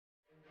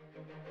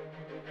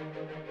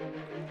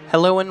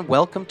Hello and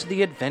welcome to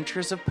The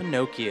Adventures of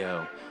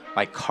Pinocchio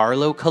by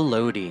Carlo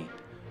Collodi,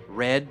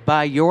 read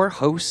by your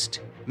host,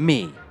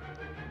 me,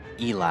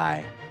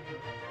 Eli.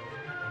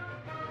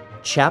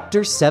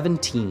 Chapter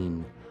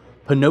 17.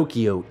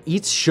 Pinocchio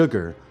eats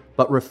sugar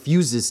but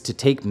refuses to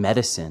take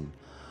medicine.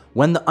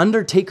 When the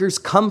undertakers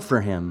come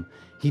for him,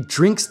 he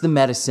drinks the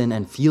medicine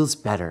and feels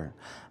better.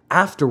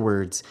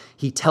 Afterwards,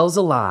 he tells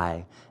a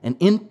lie, and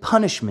in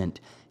punishment,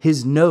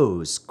 his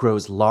nose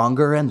grows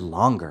longer and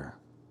longer.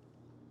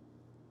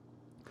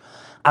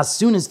 As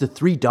soon as the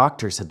three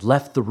doctors had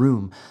left the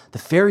room, the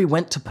fairy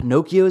went to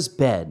Pinocchio's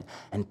bed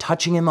and,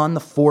 touching him on the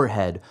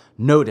forehead,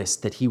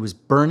 noticed that he was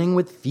burning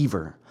with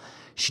fever.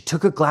 She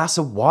took a glass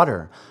of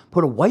water,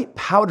 put a white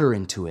powder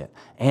into it,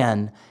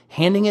 and,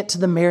 handing it to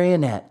the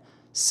marionette,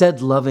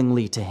 said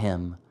lovingly to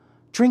him,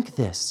 "Drink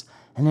this,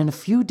 and in a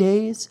few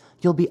days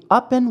you'll be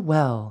up and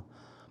well."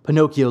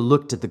 Pinocchio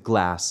looked at the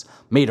glass,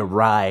 made a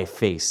wry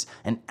face,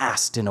 and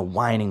asked in a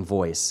whining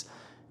voice,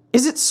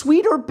 "Is it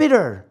sweet or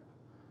bitter?"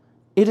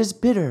 "It is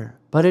bitter,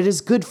 but it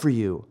is good for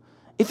you."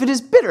 "If it is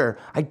bitter,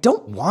 I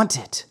don't want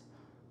it."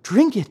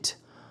 "Drink it."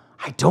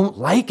 "I don't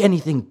like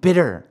anything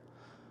bitter."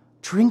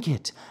 "Drink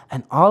it,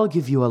 and I'll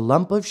give you a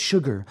lump of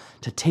sugar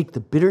to take the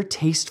bitter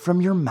taste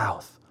from your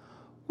mouth."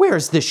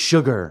 "Where's this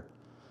sugar?"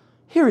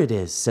 "Here it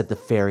is," said the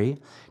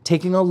fairy,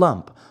 taking a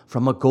lump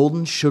from a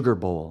golden sugar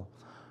bowl.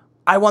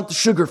 "I want the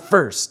sugar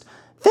first,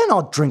 then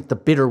I'll drink the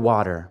bitter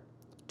water."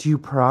 "Do you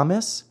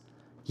promise?"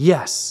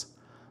 "Yes."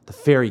 The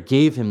fairy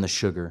gave him the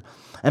sugar,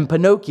 and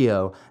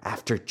Pinocchio,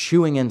 after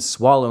chewing and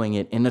swallowing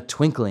it in a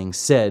twinkling,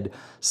 said,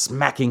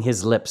 smacking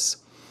his lips,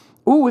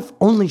 "Ooh, if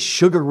only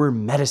sugar were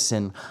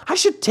medicine, I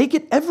should take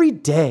it every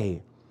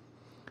day."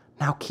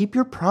 "Now keep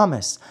your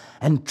promise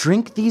and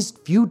drink these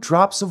few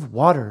drops of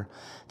water.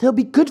 They'll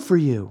be good for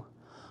you."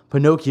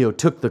 Pinocchio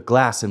took the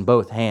glass in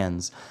both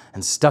hands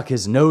and stuck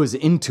his nose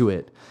into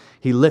it.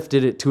 He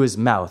lifted it to his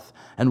mouth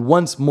and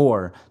once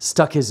more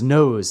stuck his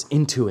nose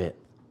into it.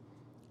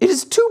 "It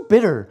is too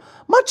bitter,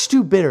 much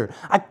too bitter.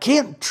 I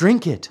can't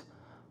drink it."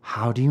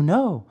 "How do you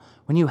know,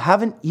 when you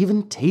haven't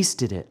even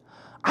tasted it?"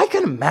 "I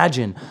can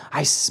imagine.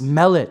 I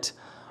smell it.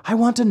 I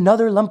want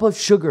another lump of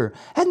sugar,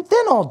 and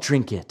then I'll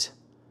drink it."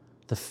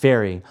 The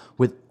fairy,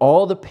 with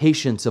all the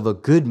patience of a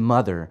good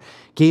mother,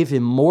 gave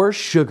him more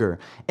sugar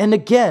and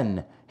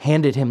again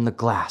handed him the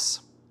glass.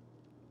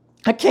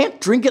 "I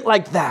can't drink it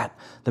like that,"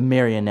 the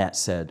marionette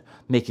said,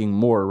 making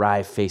more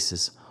wry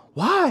faces.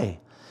 "Why?"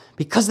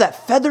 "Because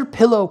that feather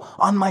pillow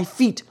on my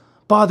feet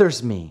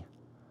bothers me."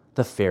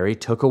 The fairy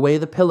took away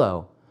the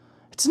pillow.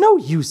 "It's no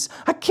use.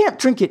 I can't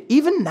drink it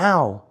even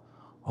now."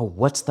 "Oh,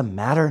 what's the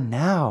matter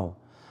now?"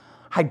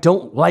 "I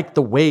don't like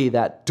the way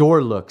that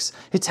door looks.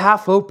 It's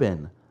half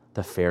open."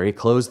 The fairy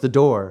closed the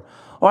door.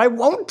 "Oh, I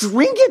won't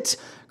drink it!"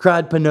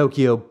 cried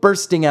Pinocchio,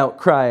 bursting out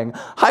crying.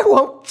 "I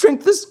won't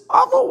drink this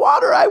awful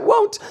water. I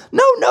won't.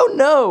 No, no,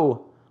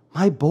 no."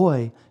 "My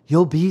boy,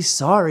 you'll be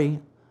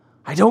sorry."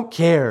 "I don't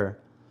care."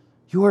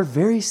 "You are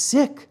very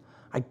sick."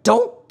 "I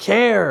don't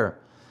care."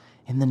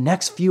 "In the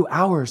next few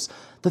hours,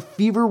 the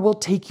fever will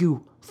take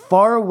you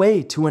far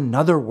away to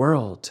another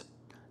world."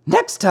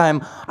 "Next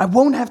time, I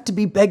won't have to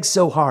be begged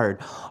so hard.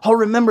 I'll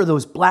remember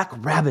those black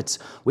rabbits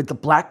with the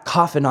black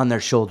coffin on their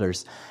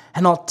shoulders,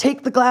 and I'll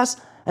take the glass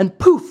and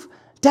poof,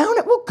 down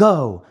it will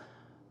go.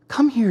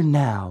 Come here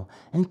now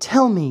and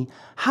tell me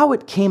how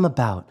it came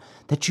about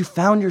that you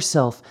found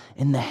yourself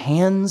in the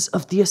hands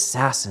of the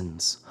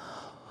assassins."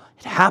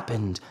 "It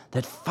happened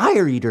that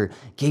Fire Eater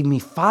gave me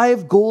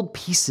 5 gold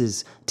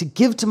pieces to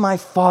give to my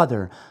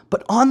father,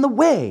 but on the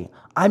way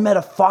I met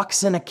a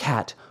fox and a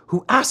cat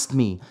who asked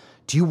me,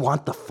 'Do you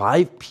want the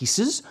 5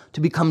 pieces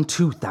to become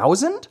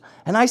 2,000?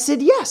 And I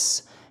said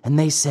yes. And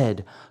they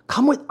said,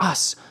 'Come with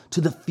us to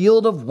the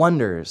Field of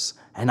Wonders.'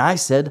 And I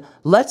said,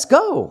 'Let's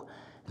go.'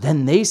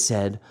 Then they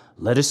said,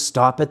 'Let us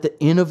stop at the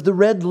Inn of the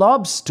Red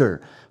Lobster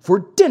for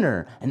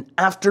dinner, and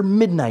after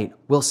midnight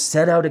we'll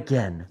set out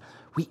again.'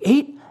 We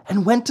ate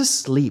and went to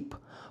sleep.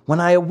 When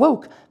I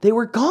awoke, they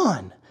were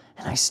gone,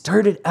 and I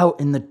started out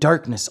in the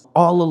darkness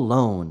all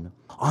alone.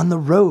 On the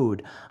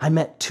road, I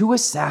met 2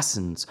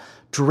 assassins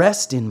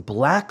dressed in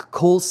black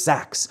coal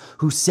sacks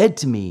who said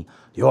to me,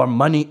 'Your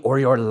money or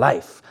your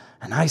life.'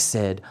 And I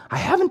said, 'I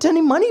haven't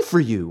any money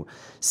for you.'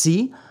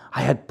 See,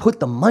 I had put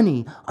the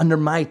money under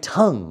my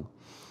tongue.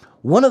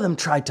 One of them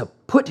tried to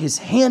put his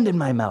hand in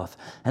my mouth,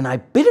 and I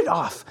bit it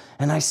off,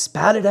 and I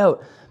spat it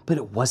out, but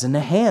it wasn't a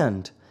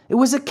hand. It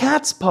was a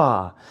cat's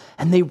paw,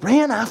 and they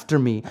ran after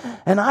me,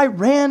 and I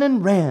ran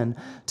and ran,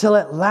 till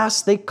at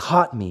last they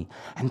caught me,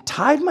 and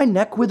tied my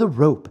neck with a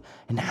rope,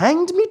 and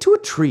hanged me to a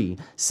tree,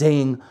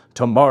 saying,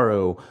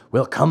 'Tomorrow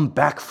we'll come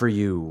back for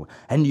you,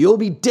 and you'll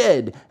be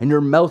dead, and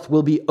your mouth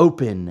will be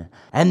open,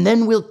 and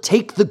then we'll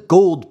take the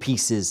gold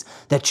pieces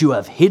that you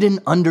have hidden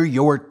under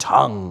your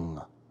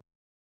tongue.'"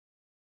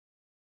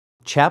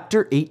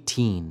 Chapter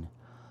 18.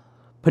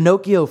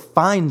 Pinocchio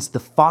finds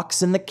the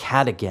fox and the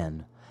cat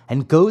again,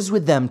 and goes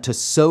with them to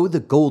sow the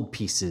gold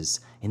pieces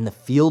in the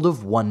Field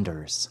of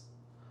Wonders.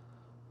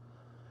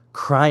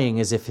 Crying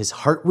as if his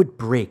heart would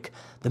break,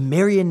 the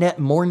marionette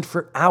mourned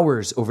for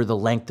hours over the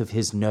length of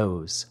his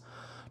nose.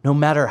 No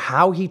matter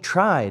how he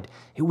tried,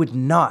 it would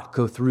not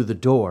go through the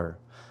door.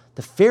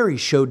 The fairy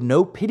showed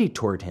no pity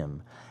toward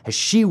him, as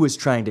she was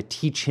trying to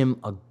teach him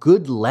a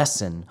good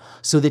lesson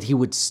so that he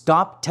would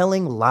stop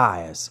telling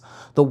lies,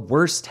 the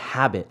worst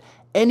habit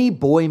any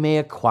boy may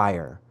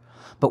acquire.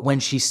 But when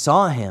she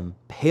saw him,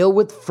 pale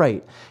with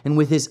fright and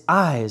with his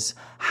eyes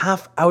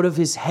half out of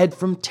his head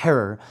from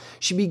terror,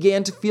 she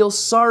began to feel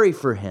sorry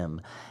for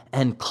him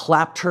and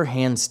clapped her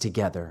hands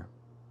together.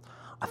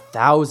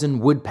 1,000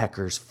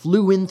 woodpeckers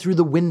flew in through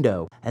the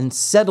window and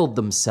settled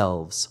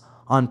themselves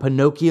on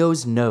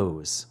Pinocchio's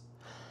nose.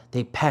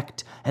 They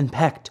pecked and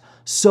pecked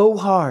so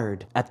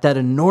hard at that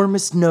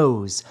enormous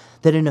nose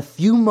that in a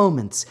few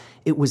moments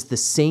it was the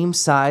same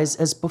size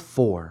as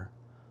before.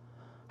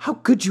 "How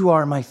good you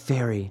are, my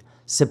fairy,"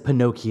 said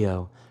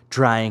Pinocchio,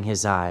 drying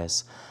his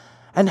eyes,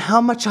 "and how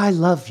much I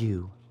love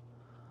you."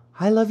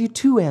 "I love you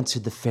too,"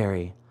 answered the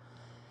fairy.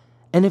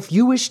 "And if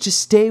you wish to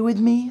stay with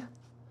me,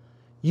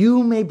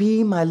 you may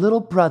be my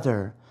little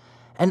brother,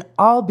 and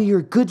I'll be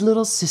your good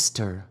little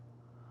sister."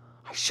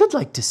 "I should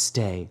like to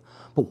stay,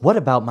 but what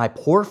about my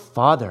poor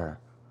father?"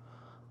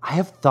 "I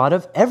have thought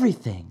of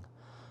everything.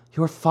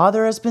 Your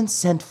father has been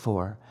sent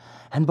for,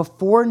 and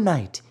before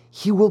night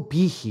he will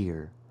be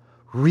here."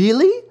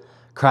 "Really?"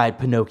 cried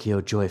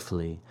Pinocchio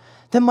joyfully.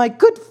 "Then, my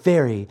good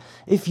fairy,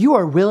 if you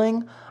are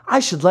willing, I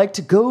should like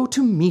to go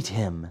to meet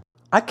him.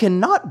 I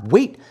cannot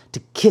wait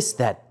to kiss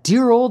that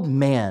dear old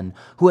man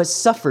who has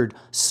suffered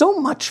so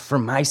much for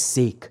my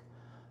sake."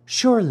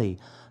 "Surely,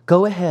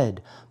 go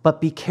ahead, but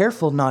be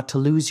careful not to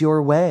lose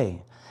your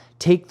way.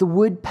 Take the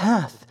wood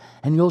path,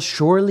 and you'll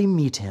surely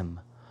meet him."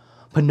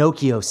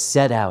 Pinocchio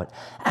set out,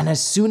 and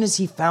as soon as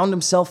he found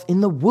himself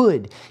in the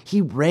wood,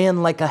 he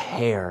ran like a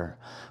hare.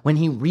 When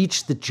he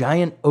reached the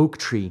giant oak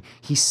tree,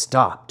 he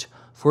stopped,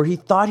 for he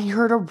thought he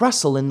heard a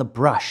rustle in the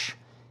brush.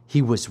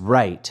 He was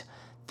right.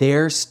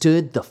 There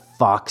stood the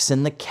fox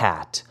and the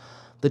cat,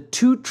 the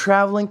two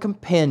traveling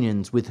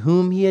companions with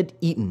whom he had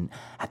eaten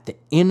at the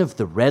Inn of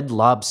the Red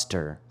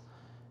Lobster.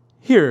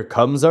 "Here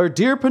comes our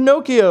dear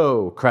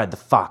Pinocchio!" cried the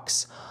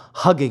fox,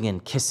 hugging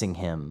and kissing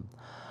him.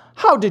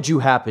 "How did you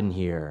happen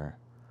here?"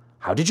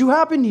 "How did you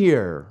happen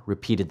here?"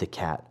 repeated the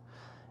cat.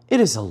 "It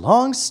is a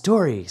long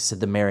story," said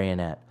the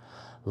marionette.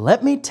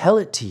 "Let me tell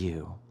it to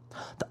you.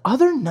 The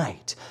other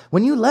night,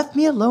 when you left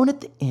me alone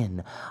at the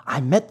inn, I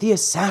met the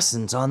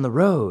assassins on the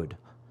road."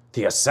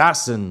 "The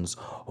assassins?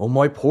 Oh,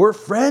 my poor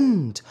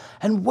friend!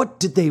 And what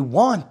did they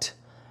want?"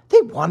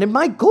 "They wanted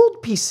my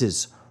gold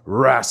pieces."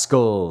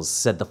 "Rascals!"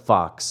 said the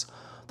fox.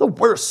 "The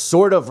worst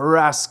sort of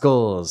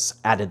rascals,"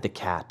 added the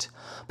cat.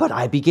 "But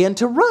I began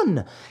to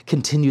run,"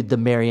 continued the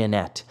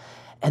marionette,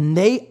 "and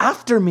they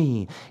after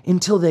me,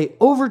 until they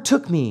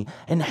overtook me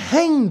and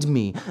hanged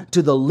me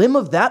to the limb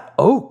of that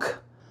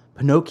oak."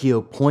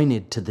 Pinocchio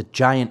pointed to the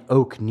giant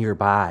oak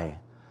nearby.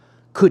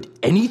 "Could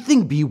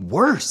anything be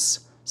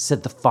worse?"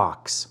 said the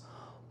fox.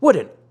 "What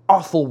an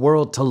awful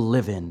world to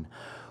live in!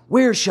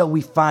 Where shall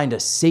we find a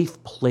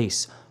safe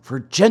place for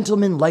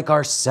gentlemen like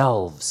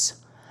ourselves?"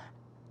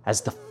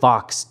 As the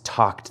fox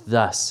talked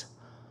thus,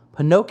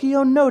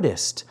 Pinocchio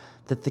noticed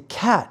that the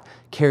cat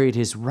carried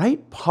his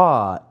right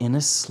paw in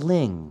a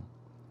sling.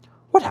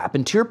 "What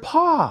happened to your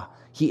paw?"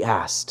 he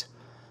asked.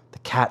 The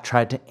cat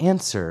tried to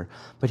answer,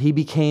 but he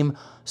became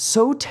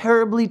so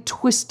terribly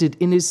twisted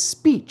in his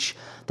speech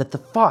that the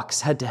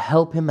fox had to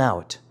help him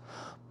out.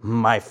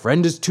 "My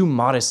friend is too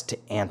modest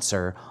to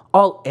answer.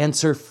 I'll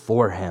answer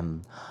for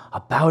him.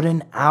 About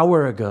an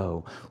hour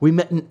ago, we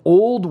met an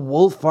old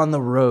wolf on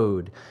the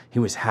road. He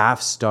was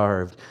half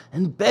starved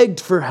and begged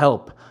for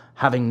help.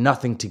 Having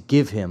nothing to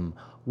give him,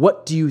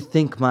 what do you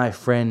think my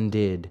friend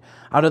did,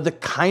 out of the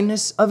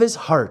kindness of his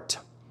heart?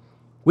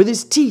 With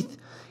his teeth,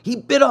 he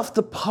bit off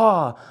the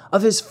paw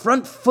of his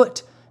front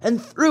foot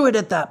and threw it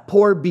at that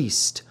poor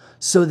beast,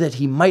 so that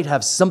he might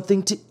have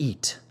something to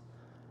eat."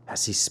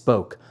 As he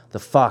spoke, the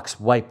fox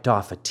wiped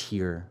off a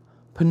tear.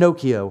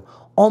 Pinocchio,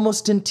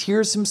 almost in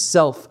tears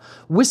himself,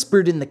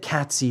 whispered in the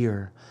cat's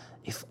ear,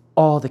 "If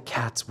all the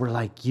cats were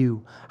like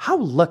you, how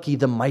lucky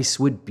the mice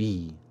would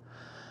be."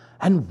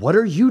 "And what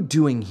are you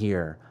doing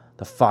here?"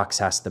 the fox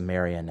asked the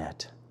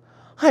marionette.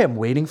 "I am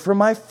waiting for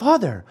my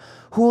father,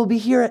 who will be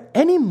here at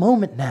any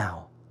moment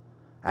now."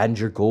 "And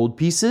your gold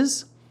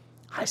pieces?"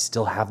 "I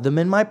still have them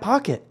in my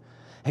pocket,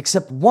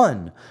 except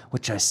one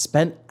which I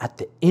spent at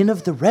the Inn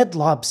of the Red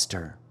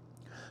Lobster."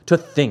 "To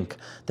think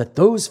that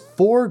those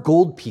 4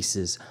 gold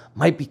pieces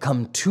might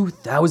become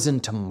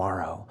 2,000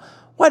 tomorrow.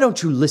 Why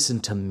don't you listen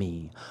to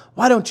me?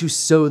 Why don't you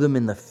sow them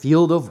in the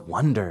field of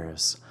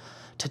wonders?"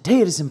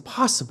 "Today it is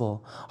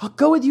impossible. I'll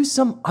go with you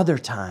some other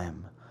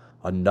time."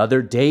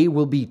 "Another day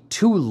will be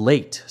too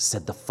late,"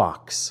 said the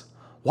fox.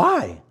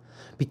 "Why?"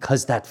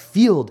 "Because that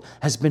field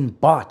has been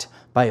bought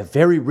by a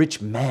very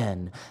rich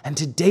man, and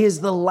today is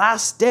the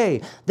last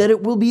day that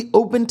it will be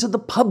open to the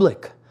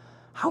public."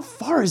 "How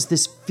far is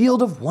this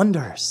field of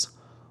wonders?"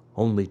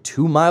 "Only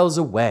 2 miles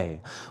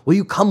away. Will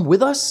you come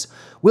with us?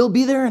 We'll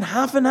be there in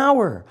half an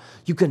hour.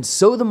 You can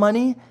sow the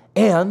money,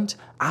 and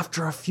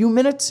after a few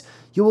minutes,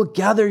 you will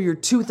gather your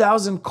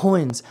 2,000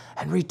 coins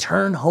and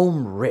return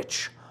home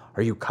rich.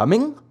 Are you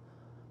coming?"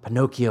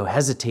 Pinocchio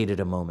hesitated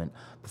a moment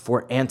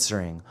before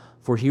answering,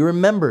 for he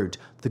remembered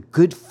the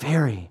good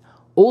fairy,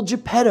 old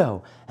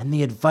Geppetto, and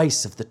the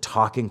advice of the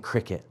talking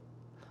cricket.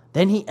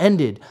 Then he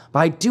ended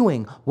by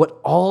doing what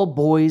all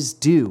boys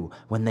do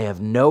when they have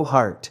no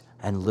heart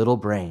and little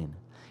brain.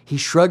 He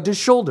shrugged his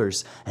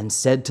shoulders and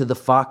said to the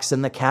fox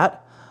and the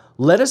cat,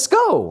 "Let us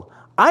go.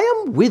 I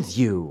am with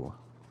you."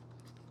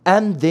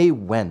 And they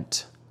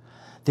went.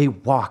 They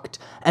walked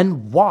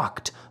and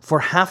walked for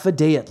half a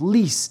day at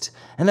least,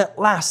 and at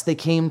last they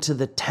came to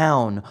the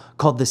town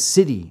called the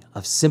City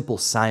of Simple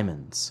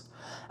Simons.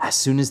 As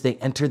soon as they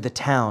entered the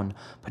town,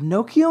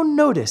 Pinocchio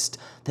noticed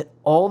that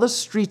all the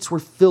streets were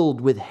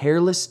filled with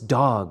hairless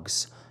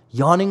dogs,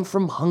 yawning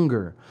from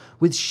hunger,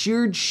 with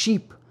sheared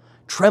sheep,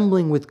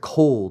 trembling with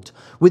cold,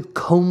 with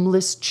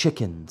combless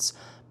chickens,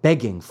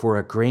 begging for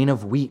a grain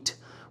of wheat,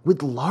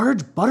 with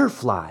large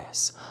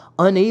butterflies,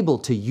 unable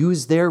to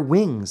use their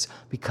wings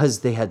because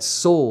they had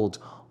sold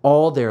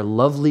all their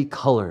lovely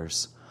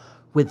colors,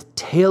 with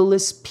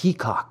tailless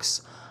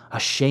peacocks,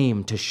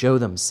 ashamed to show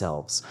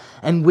themselves,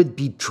 and with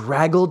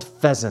bedraggled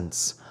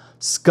pheasants,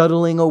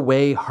 scuttling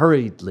away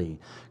hurriedly,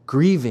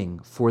 grieving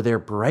for their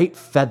bright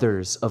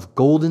feathers of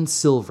gold and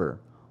silver,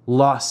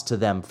 lost to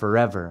them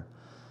forever.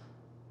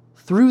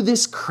 Through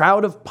this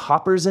crowd of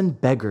paupers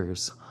and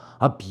beggars,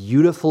 a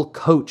beautiful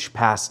coach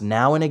passed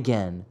now and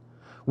again.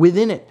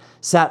 Within it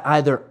sat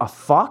either a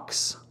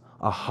fox,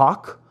 a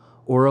hawk,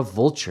 or a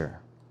vulture.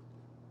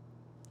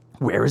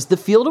 "Where is the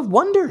Field of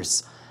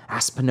Wonders?"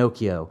 asked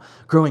Pinocchio,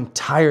 growing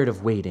tired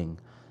of waiting.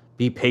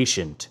 "Be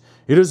patient.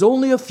 It is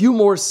only a few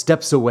more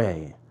steps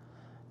away."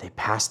 They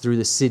passed through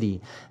the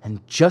city,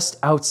 and just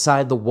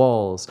outside the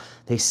walls,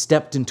 they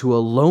stepped into a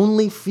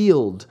lonely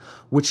field,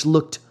 which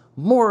looked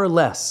more or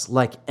less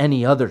like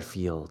any other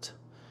field.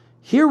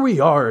 "Here we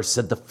are,"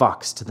 said the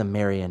fox to the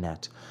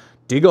marionette.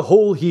 "Dig a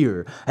hole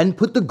here and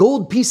put the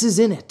gold pieces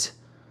in it."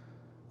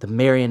 The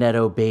marionette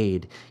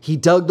obeyed. He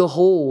dug the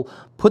hole,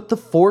 put the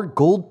 4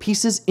 gold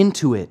pieces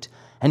into it,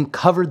 and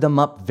covered them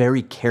up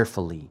very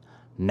carefully.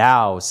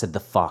 "Now," said the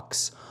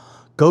fox,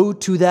 "go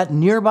to that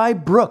nearby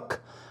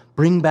brook,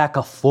 bring back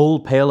a full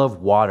pail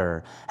of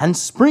water, and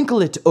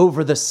sprinkle it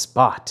over the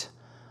spot."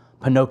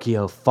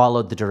 Pinocchio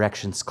followed the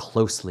directions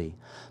closely,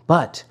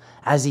 but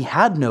as he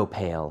had no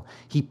pail,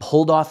 he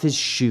pulled off his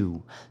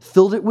shoe,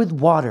 filled it with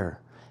water,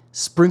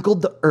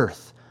 sprinkled the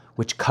earth,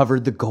 which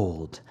covered the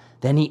gold.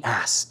 Then he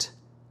asked,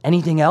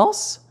 "Anything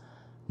else?"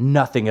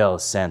 "Nothing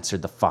else,"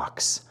 answered the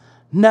fox.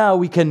 "Now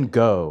we can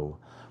go.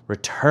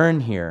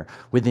 Return here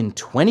within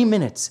 20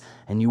 minutes,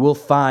 and you will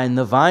find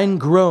the vine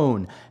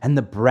grown and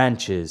the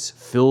branches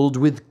filled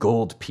with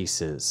gold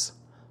pieces."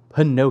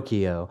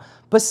 Pinocchio,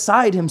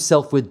 beside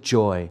himself with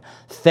joy,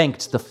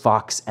 thanked the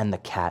fox and the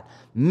cat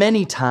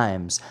many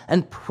times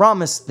and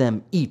promised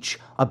them each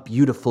a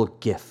beautiful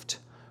gift.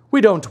 "We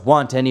don't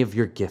want any of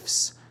your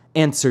gifts,"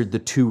 answered the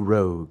 2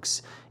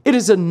 rogues. "It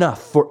is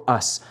enough for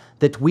us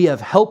that we have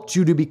helped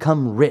you to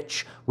become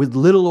rich with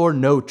little or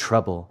no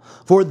trouble.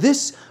 For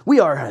this we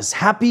are as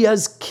happy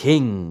as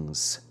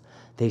kings."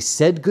 They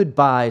said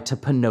goodbye to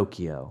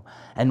Pinocchio,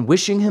 and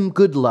wishing him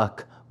good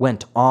luck,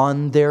 went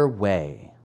on their way.